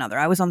from one another.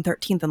 I was on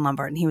 13th and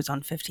Lombard and he was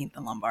on 15th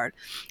and Lombard,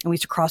 and we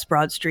used to cross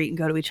Broad Street and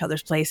go to each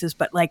other's places.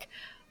 But like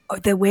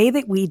the way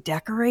that we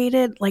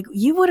decorated, like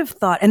you would have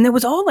thought, and there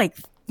was all like,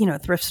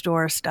 thrift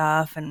store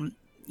stuff and,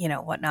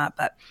 whatnot,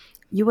 but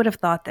you would have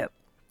thought that,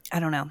 I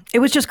don't know. It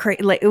was just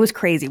crazy. Like, it was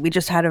crazy. We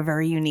just had a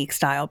very unique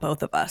style,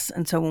 both of us.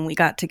 And so when we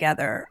got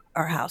together,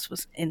 our house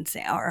was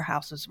insane. Our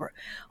houses were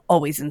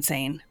always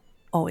insane.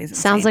 Always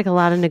insane. Sounds like a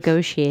lot of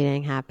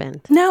negotiating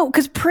happened. No,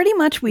 because pretty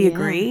much we Yeah.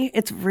 agree.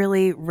 It's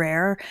really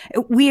rare.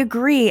 We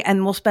agree,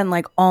 and we'll spend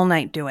like all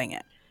night doing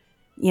it.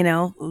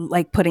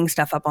 Like putting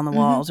stuff up on the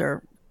walls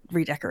or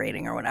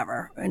redecorating or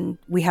whatever. And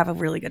we have a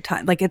really good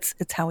time. Like it's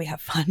how we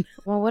have fun.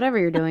 Well, whatever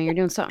you're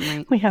doing something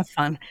right. We have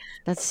fun.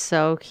 That's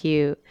so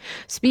cute.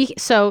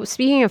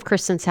 Speaking of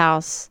Kristen's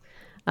house,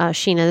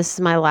 Sheena, this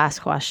is my last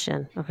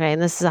question. Okay,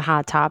 and this is a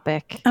hot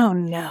topic. Oh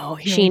no.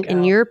 Here we Sheen, in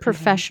go. your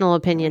professional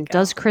opinion,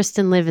 does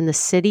Kristen live in the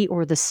city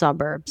or the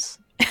suburbs?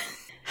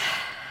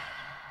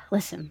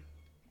 Listen,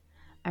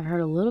 I've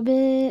heard a little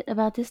bit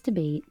about this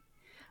debate.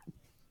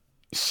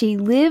 She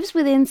lives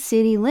within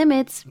city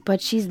limits,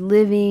 but she's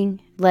living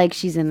like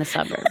she's in the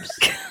suburbs.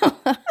 All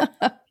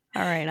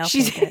right, I'll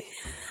She's- take it.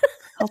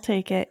 I'll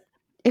take it.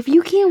 If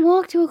you can't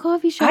walk to a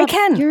coffee shop, I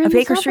can. You're in A the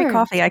Baker Street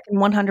suburbs. coffee. I can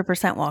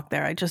 100% walk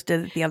there. I just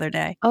did it the other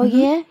day. Oh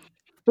yeah,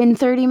 in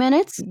 30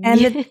 minutes. And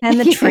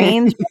the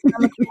trains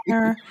around the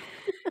corner.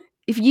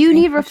 If you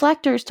need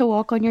reflectors to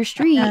walk on your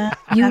street,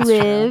 you That's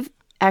live.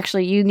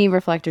 Actually, you need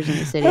reflectors in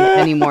the city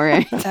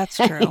anymore. That's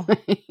true.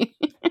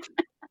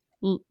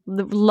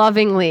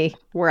 Lovingly,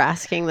 we're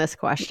asking this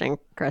question,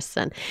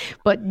 Kristen.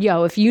 But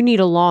if you need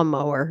a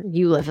lawnmower,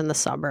 you live in the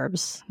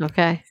suburbs.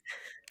 Okay.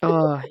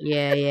 Oh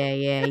yeah.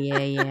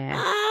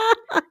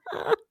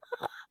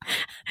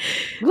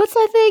 What's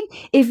that thing?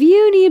 If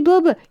you need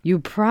blah blah, you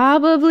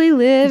probably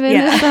live in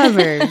the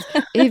suburbs.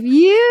 If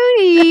you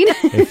need,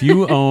 If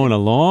you own a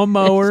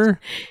lawnmower,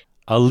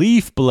 a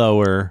leaf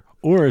blower,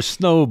 or a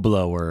snow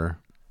blower,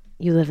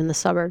 You live in the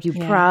suburbs. you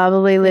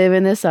probably live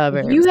in the If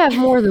suburbs. you have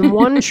more than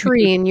one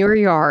tree in your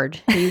yard,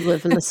 you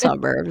live in the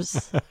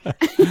suburbs.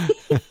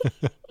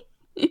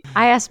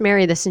 I asked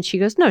Mary this, and she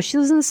goes, "No, she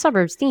lives in the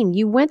suburbs." Dean,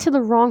 you went to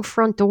the wrong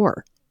front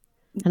door.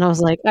 And I was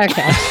like,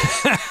 "Okay."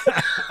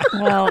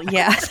 Well,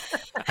 yeah.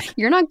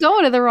 You're not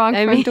going to the wrong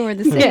front door of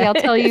the city. I'll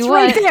tell you it's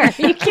what. right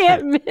there. You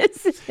can't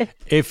miss it.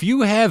 if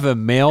you have a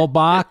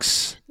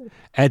mailbox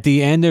at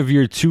the end of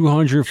your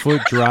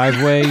 200-foot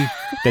driveway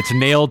that's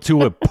nailed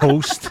to a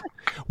post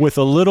with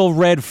a little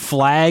red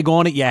flag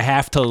on it you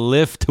have to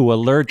lift to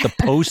alert the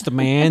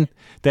postman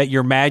that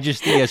your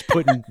majesty has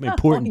put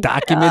important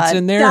documents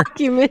in there,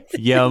 Documents.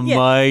 you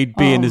might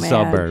be in the man.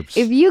 suburbs.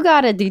 If you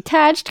got a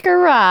detached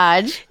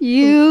garage,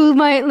 you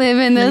might live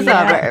in the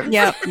suburbs.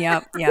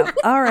 Yep.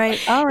 All right.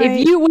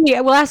 If you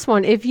last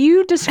one, if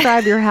you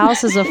describe your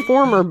house as a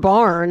former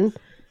barn,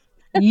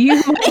 you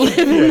might live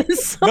in the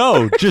suburbs.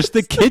 No, just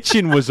the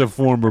kitchen was a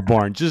former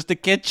barn. Just the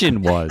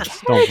kitchen was.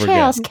 Don't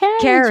forget.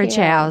 Carriage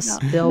house.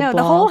 Bill No, the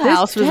Ball. whole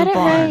house was a Get it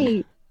barn.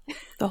 right.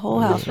 The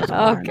whole house was a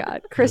Oh barn.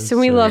 God, Kristen,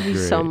 That's we so love you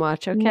so great.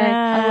 much. Okay,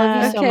 I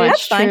love you so Okay, much.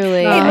 That's fine.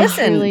 Truly. Hey, I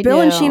listen, really Bill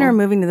and do. Sheena are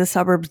moving to the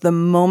suburbs the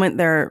moment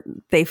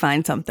they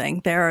find something.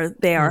 They know.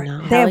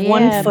 have Hell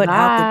one yeah, foot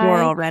out the door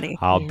bye. already.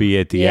 I'll be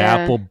at the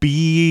Yeah.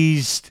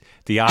 Applebee's,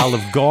 the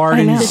Olive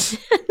Gardens,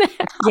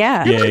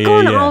 Yeah. Yeah, I'm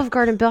going to yeah. Olive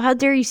Garden, Bill. How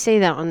dare you say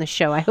that on the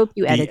show? I hope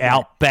you edit the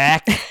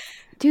Outback.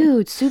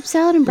 Dude, soup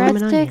salad and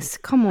Lemon breadsticks?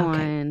 Come Okay.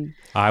 on.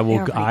 I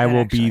will. They're I pretty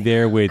will good, be actually.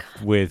 there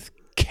with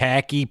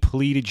khaki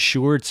pleated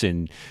shorts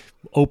and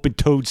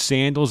open-toed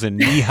sandals and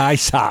knee-high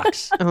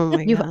socks. that. Oh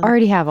my You God.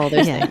 already have all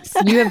those Yeah. things.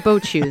 You have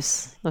boat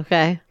shoes.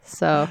 Okay,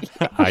 so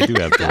I do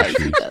have those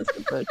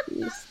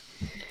shoes.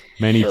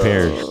 Many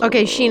pairs.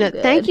 okay,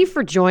 Sheena, thank you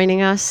for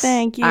joining us.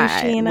 Thank you,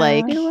 Sheena.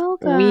 Like You're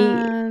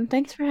welcome.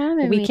 Thanks for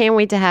having we me. can't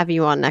wait to have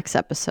you on next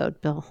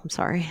episode, Bill. I'm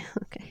sorry.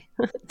 Okay.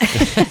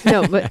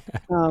 No, but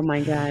Oh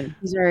my God.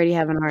 He's already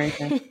having a heart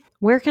attack.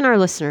 where can our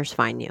listeners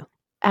find you?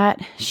 At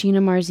Sheena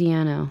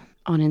Marziano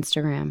on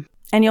Instagram.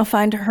 And you'll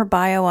find her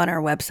bio on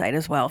our website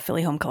as well,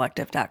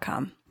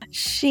 phillyhomecollective.com.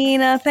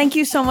 Sheena, thank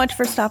you so much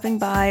for stopping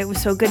by. It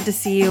was so good to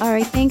see you. All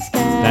right. Thanks,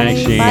 guys.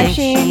 Thanks, Shane. Bye, Thanks,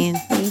 Shane.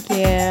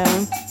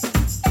 Shane.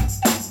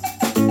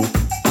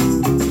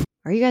 Thank you.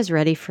 Are you guys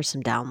ready for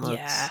some downloads?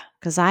 Yeah.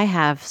 Because I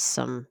have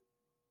some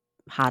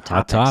hot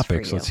Hot topics.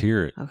 topics. For you. Let's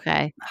hear it.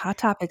 Okay. Hot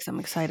topics. I'm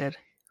excited.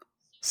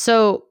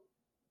 So,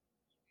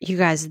 you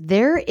guys,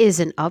 there is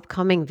an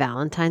upcoming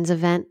Valentine's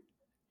event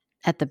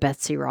at the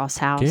Betsy Ross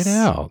house. Get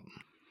out.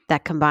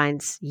 That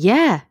combines,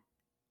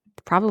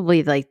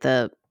 probably like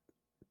the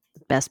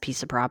best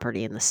piece of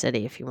property in the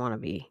city, if you want to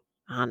be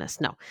honest.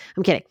 No,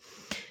 I'm kidding.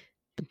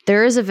 But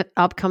there is an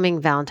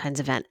upcoming Valentine's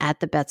event at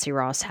the Betsy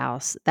Ross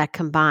house that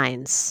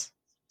combines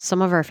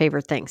some of our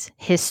favorite things,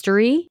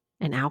 history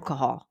and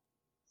alcohol.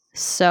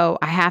 So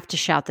I have to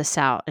shout this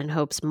out in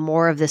hopes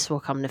more of this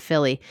will come to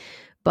Philly.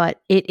 But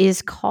it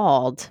is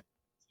called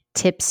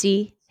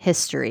Tipsy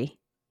History,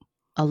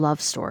 a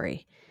love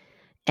story.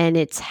 And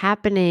it's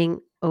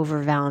happening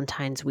over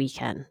Valentine's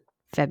weekend,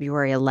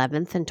 February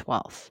 11th and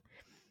 12th.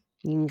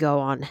 You can go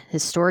on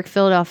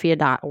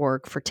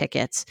historicphiladelphia.org for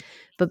tickets.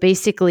 But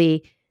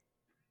basically,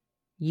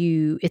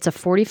 it's a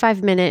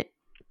 45-minute,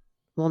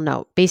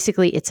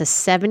 basically it's a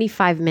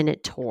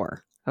 75-minute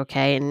tour,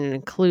 okay? And it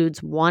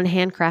includes one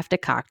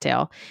handcrafted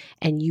cocktail,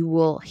 and you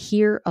will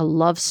hear a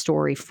love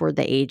story for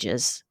the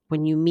ages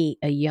when you meet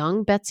a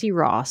young Betsy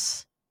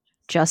Ross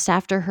just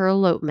after her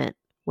elopement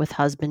with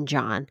husband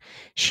John.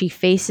 She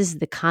faces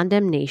the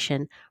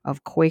condemnation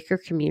of Quaker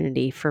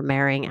community for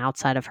marrying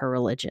outside of her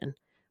religion.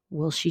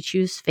 Will she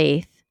choose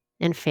faith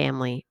and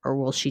family, or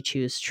will she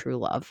choose true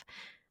love?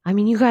 I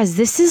mean, you guys,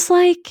 this is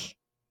like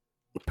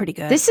Pretty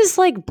good. This is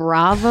like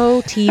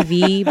Bravo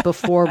TV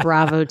before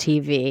Bravo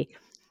TV.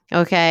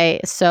 Okay,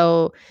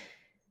 so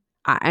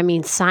I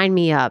mean, sign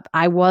me up.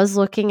 I was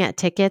looking at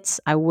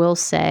tickets. I will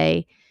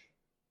say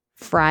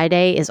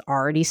Friday is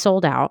already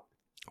sold out.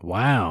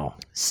 Wow.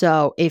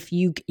 So if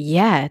you,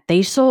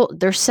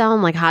 they're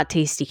selling like hot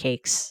tasty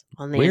cakes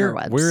on the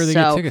interwebs. Where are they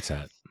getting tickets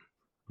at?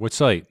 What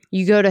site?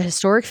 You go to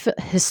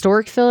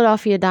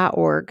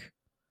historicphiladelphia.org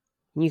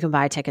and you can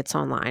buy tickets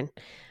online.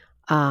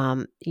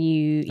 That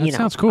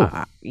sounds cool.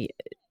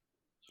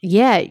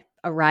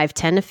 Arrive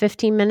 10 to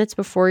 15 minutes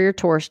before your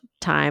tour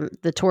time.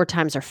 The tour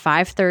times are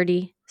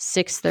 5:30,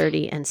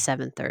 6:30, and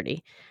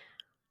 7:30.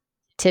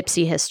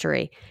 Tipsy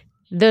History.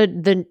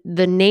 The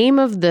name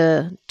of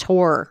the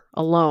tour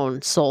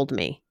alone sold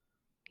me,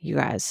 you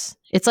guys.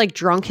 It's like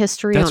Drunk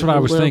History. That's on what I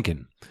was Hulu.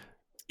 thinking.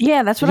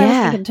 Yeah, that's what I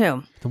was thinking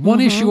too. The one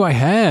issue I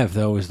have,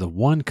 though, is the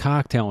one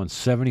cocktail in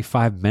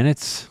 75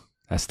 minutes.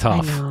 That's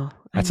tough. I know.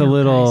 That's a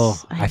little.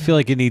 Guys. I feel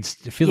like it needs.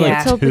 I feel Yeah. like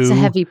Let's hope two. it's a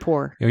heavy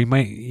pour. You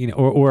might,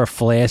 or a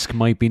flask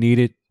might be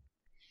needed.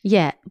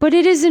 Yeah, but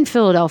it is in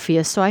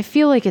Philadelphia, so I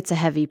feel like it's a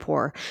heavy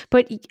pour.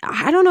 But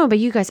I don't know about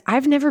you guys.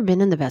 I've never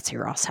been in the Betsy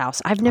Ross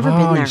house. I've never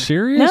been Are there. you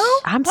serious? No?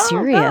 I'm Oh,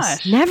 serious.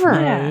 gosh. Never.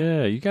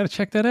 Yeah, you got to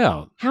check that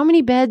out. How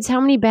many beds? How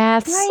many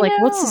baths? I Like,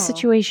 what's the know.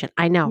 situation?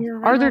 I know. You're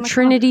right Are there around the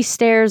Trinity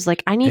stairs?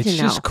 Like, I need It's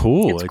to know. just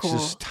cool. It's It's cool.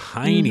 just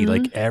tiny. Mhm.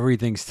 Like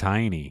everything's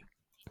tiny.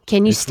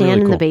 Can you it's stand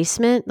really in cool. the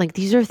basement? Like,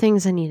 these are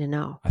things I need to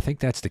know. I think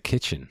that's the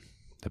kitchen,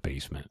 the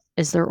basement.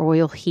 Is there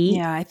oil heat?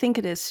 Yeah, I think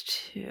it is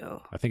too.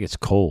 I think it's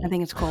cold. I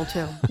think it's cold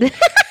too.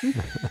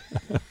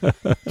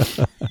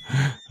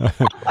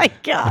 Oh my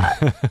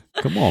God.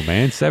 Come on,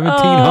 man.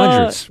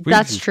 1700s.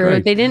 That's Jesus true.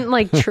 Christ. They didn't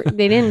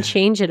they didn't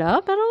change it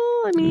up at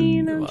all. I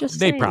mean, I'm Well, just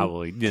they saying.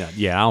 probably,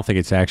 yeah. I don't think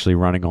it's actually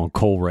running on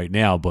coal right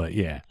now, but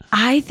yeah.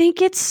 I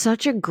think it's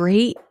such a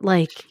great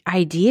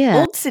idea.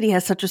 Old City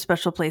has such a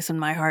special place in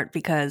my heart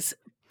because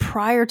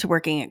prior to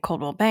working at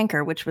Coldwell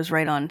Banker, which was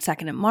right on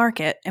 2nd and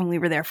Market, and we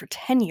were there for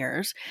 10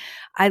 years,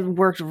 I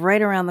worked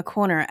right around the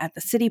corner at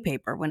the City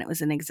Paper when it was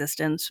in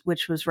existence,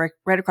 which was right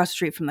across the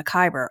street from the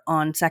Khyber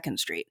on 2nd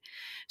Street.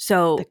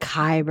 So The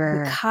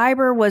Khyber. the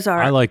Khyber was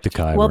our I like the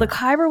Khyber. Well, the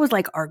Khyber was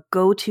like our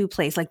go-to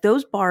place. Like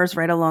those bars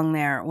right along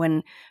there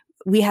when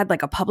we had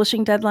like a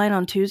publishing deadline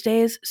on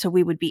Tuesdays. So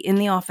we would be in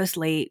the office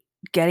late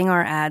getting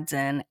our ads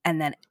in,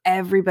 and then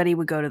everybody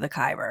would go to the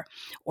Khyber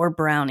or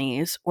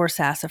Brownies or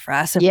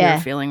Sassafras if we Yeah.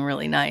 were feeling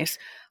really nice.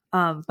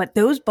 But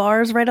those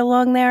bars right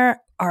along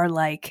there are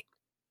like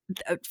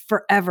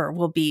forever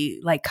will be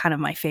like kind of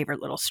my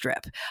favorite little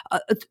strip.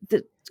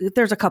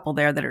 There's a couple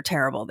there that are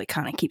terrible. They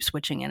kind of keep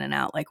switching in and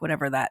out, like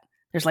whatever that.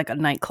 There's like a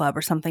nightclub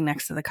or something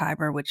next to the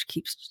Khyber, which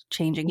keeps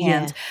changing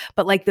hands.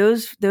 But like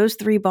those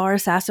 3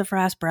 bars,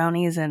 Sassafras,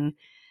 Brownies, and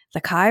the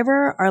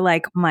Khyber are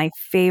like my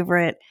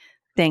favorite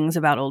things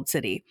about Old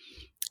City.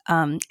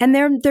 And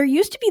there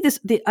used to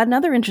be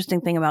another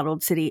interesting thing about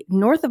Old City.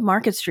 North of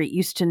Market Street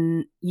you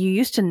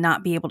used to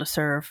not be able to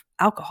serve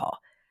alcohol.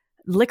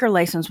 Liquor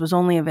license was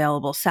only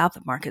available south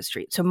of Market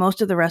Street. So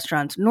most of the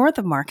restaurants north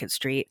of Market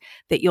Street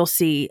that you'll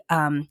see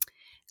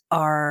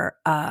are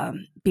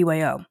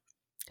BYO.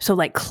 So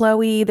like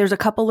Chloe, there's a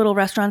couple little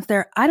restaurants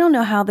there. I don't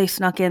know how they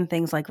snuck in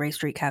things like Ray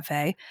Street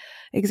Cafe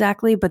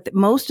exactly, but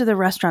most of the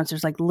restaurants,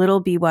 there's like little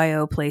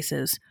BYO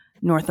places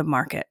north of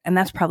Market. And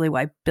that's probably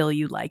why, Bill,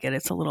 you like it.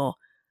 It's a little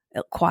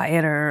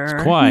quieter.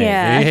 It's quiet.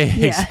 Yeah.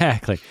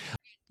 Exactly.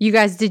 You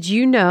guys, did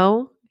you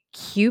know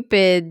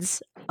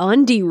Cupid's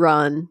Undie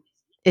Run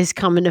is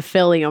coming to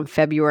Philly on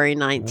February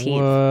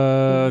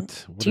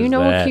 19th? What? Do you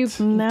know what Cupid?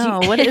 Cupid? No,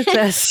 what is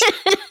this?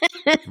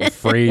 I'm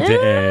afraid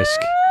to ask.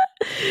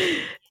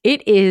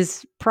 It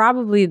is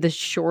probably the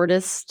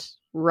shortest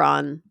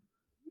run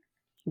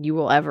you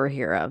will ever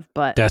hear of,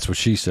 but That's what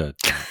she said.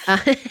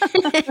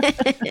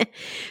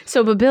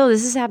 so, but Bill,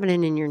 this is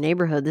happening in your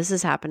neighborhood. This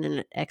is happening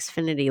at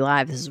Xfinity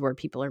Live. This is where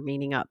people are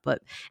meeting up.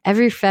 But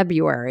every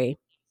February,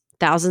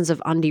 thousands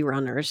of undie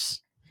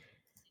runners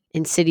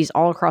in cities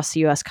all across the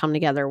U.S. come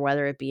together,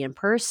 whether it be in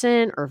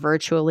person or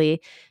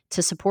virtually,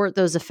 to support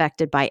those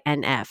affected by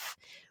NF,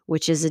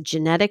 which is a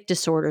genetic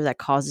disorder that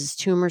causes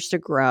tumors to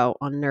grow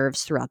on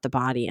nerves throughout the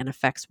body and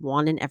affects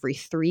 1 in every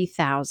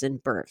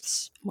 3,000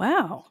 births.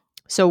 Wow.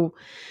 So,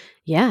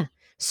 yeah.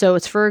 So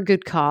it's for a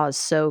good cause.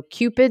 So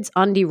Cupid's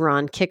Undie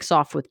Run kicks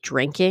off with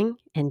drinking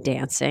and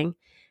dancing,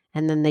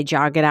 and then they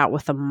jog it out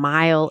with a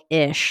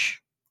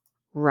mile-ish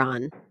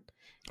run.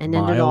 And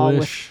end it all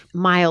with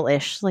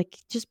mile-ish. Like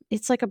just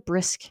it's like a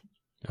brisk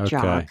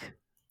jog.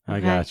 I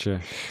gotcha.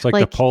 It's like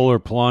the polar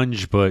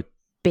plunge, but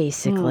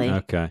basically.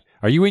 Okay.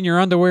 Are you in your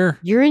underwear?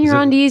 You're in your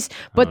undies,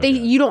 but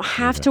you don't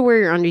have to wear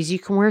your undies. You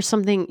can wear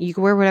something, you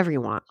can wear whatever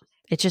you want.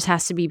 It just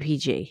has to be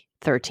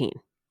PG-13.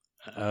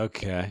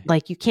 Okay.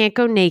 Like you can't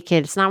go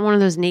naked. It's not one of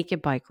those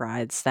naked bike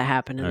rides that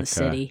happen in the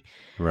city.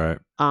 Right.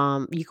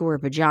 You can wear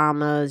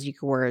pajamas. You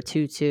can wear a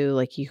tutu.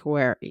 Like you can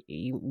wear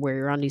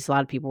your undies. A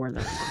lot of people wear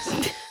their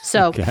undies.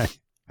 So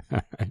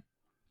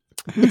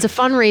it's a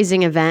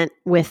fundraising event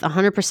with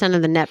 100%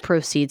 of the net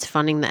proceeds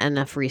funding the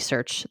NF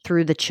research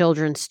through the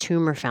Children's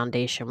Tumor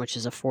Foundation, which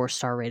is a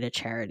 4-star rated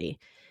charity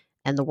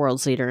and the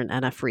world's leader in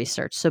NF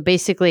research. So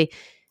basically,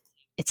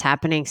 it's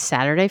happening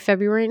Saturday,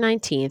 February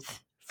 19th.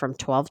 From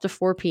 12 to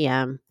 4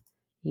 p.m.,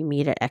 you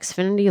meet at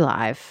Xfinity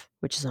Live,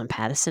 which is on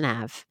Patterson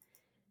Ave,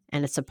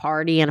 and it's a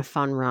party and a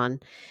fun run,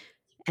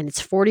 and it's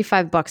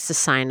 $45 to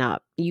sign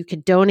up. You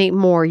could donate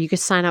more. You could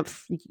sign up,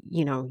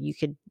 you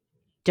could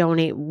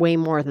donate way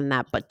more than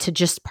that, but to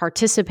just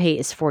participate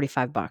is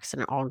 $45,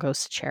 and it all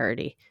goes to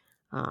charity.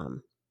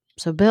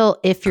 So, Bill,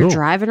 if you're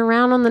driving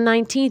around on the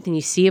 19th and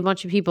you see a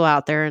bunch of people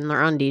out there in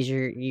their undies,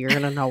 you're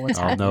going to know what's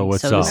happening. I'll know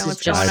what's so up. This is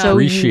just I so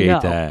appreciate you know,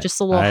 that. Just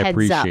a little heads up. I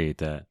appreciate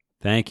that.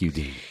 Thank you,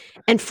 Dean.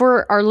 And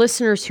for our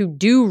listeners who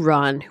do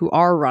run, who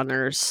are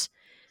runners,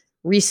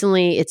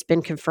 recently it's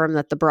been confirmed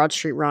that the Broad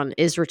Street Run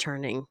is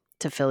returning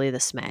to Philly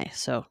this May.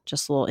 So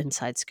just a little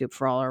inside scoop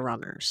for all our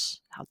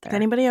runners out there. Has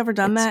anybody ever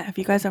done that? Have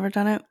you guys ever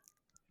done it?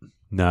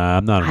 Nah,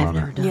 I'm not a I've runner.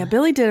 never done Yeah, it.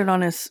 Billy did it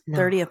on his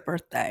 30th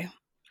birthday.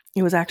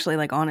 It was actually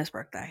like on his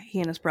birthday. He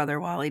and his brother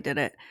Wally did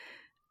it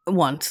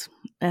once.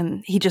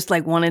 And he just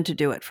like wanted to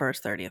do it for his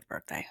 30th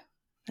birthday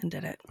and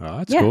did it. Oh,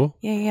 that's cool.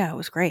 Yeah. It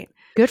was great.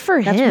 Good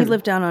for him. We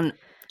lived down on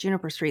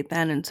Juniper Street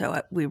then, and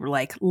so we were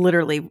like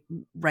literally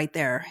right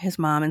there. His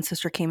mom and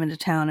sister came into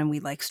town, and we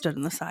like stood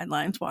in the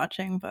sidelines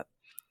watching. But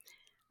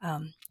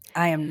I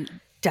am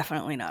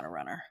definitely not a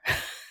runner.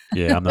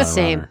 Yeah, I'm not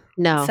Same. a runner.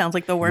 No. Sounds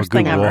like the I'm a worst good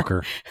thing ever.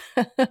 walker.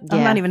 I'm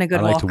not even a good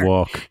I like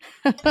walker.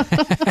 to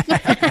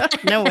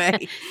walk. No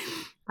way.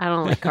 I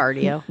don't like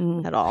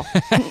cardio at all.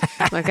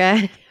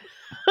 Okay.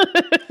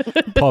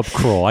 Pub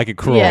crawl. I could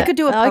crawl. I could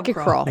do a I pub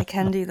crawl. I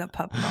can do the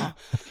pub crawl.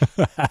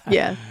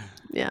 Yeah.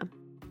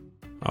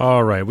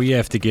 All right, we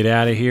have to get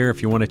out of here.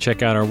 If you want to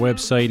check out our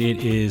website,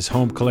 it is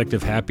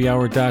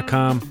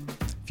homecollectivehappyhour.com.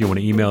 If you want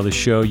to email the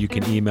show, you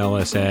can email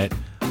us at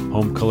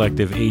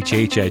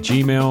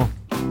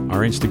homecollectivehh@gmail.com. Our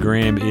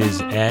Instagram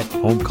is at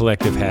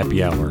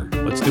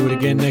homecollectivehappyhour. Let's do it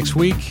again next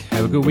week.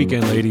 Have a good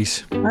weekend,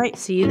 ladies. All right.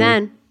 See you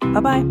then.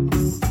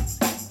 Bye-bye.